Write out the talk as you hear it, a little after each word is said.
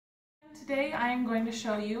Today I am going to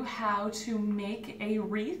show you how to make a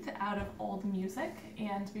wreath out of old music,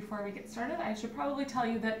 and before we get started I should probably tell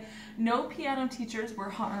you that no piano teachers were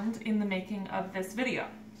harmed in the making of this video.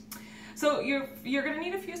 So you're going to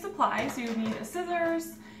need a few supplies. You need a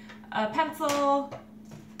scissors, a pencil,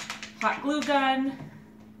 hot glue gun,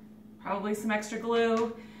 probably some extra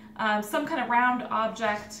glue, some kind of round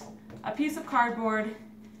object, a piece of cardboard,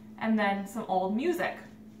 and then some old music.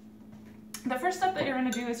 The first step that you're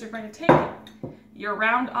going to do is you're going to take your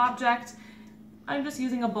round object, I'm just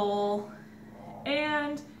using a bowl,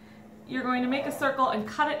 and you're going to make a circle and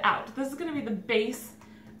cut it out. This is going to be the base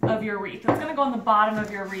of your wreath. It's going to go on the bottom of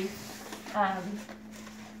your wreath,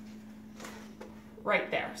 right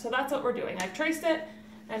there. So that's what we're doing. I've traced it,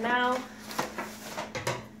 and now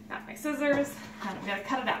got my scissors, and I'm going to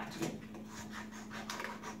cut it out.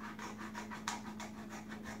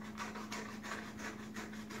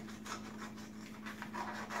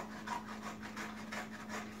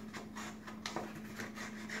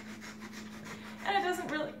 And it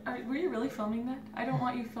doesn't really, were you really filming that? I don't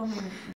want you filming